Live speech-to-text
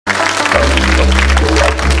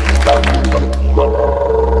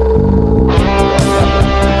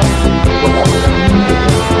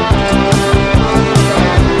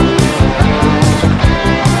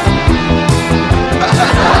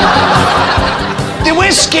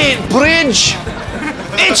Westgate Bridge.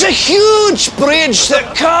 It's a huge bridge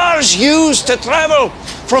that cars use to travel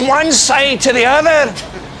from one side to the other.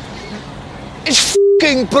 It's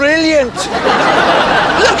fucking brilliant.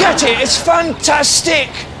 Look at it, it's fantastic.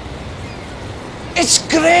 It's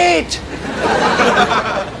great.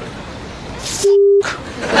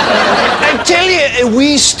 I'll tell you a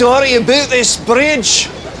wee story about this bridge.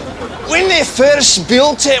 When they first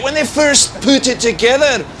built it, when they first put it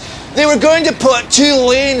together, they were going to put 2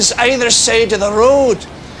 lanes either side of the road.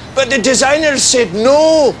 But the designers said,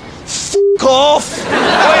 no, fuck off,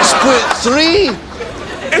 let's put 3.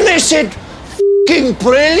 And they said, fucking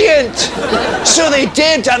brilliant. So they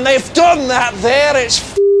did, and they've done that there. It's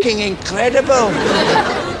fucking incredible.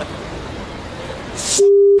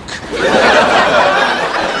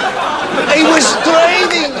 I was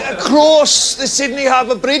driving across the Sydney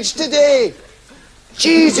Harbour Bridge today.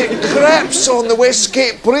 Jeez, it craps on the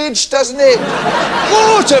Westgate Bridge, doesn't it?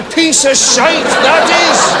 What a piece of shite that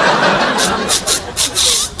is!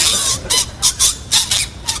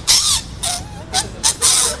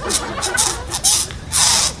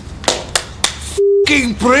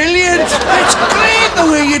 F***ing brilliant! That's great the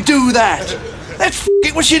way you do that! That's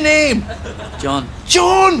f***ing... What's your name? John.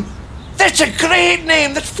 John! That's a great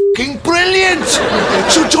name! That's f***ing brilliant!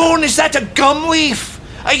 So, John, is that a gum leaf?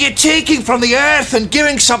 Are you taking from the earth and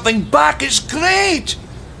giving something back? It's great!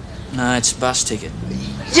 No, it's a bus ticket.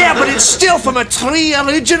 Yeah, but it's still from a tree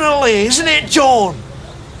originally, isn't it, John?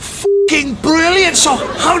 Fucking brilliant! So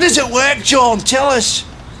how does it work, John? Tell us.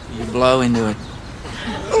 You blow into it.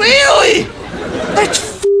 Really? That's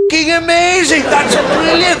fucking amazing! That's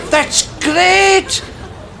brilliant! That's great!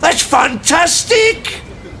 That's fantastic!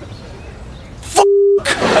 Fuck!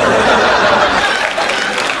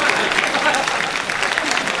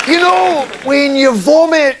 You know, when you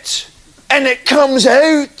vomit and it comes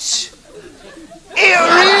out, it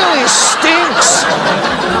really stinks.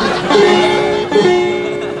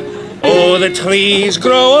 Oh, the trees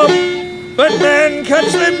grow up, but man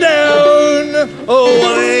cuts them down. Oh,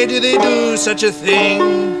 why do they do such a thing?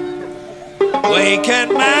 Why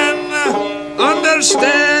can't man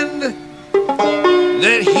understand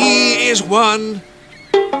that he is one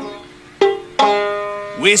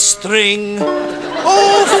with string?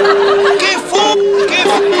 Oh, fucky, fucky,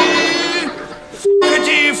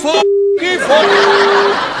 fuckity, fucky, fucky.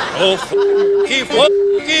 Oh, fucky,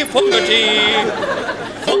 fucky, fuckity.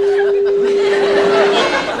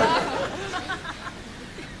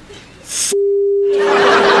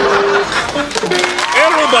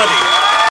 Everybody,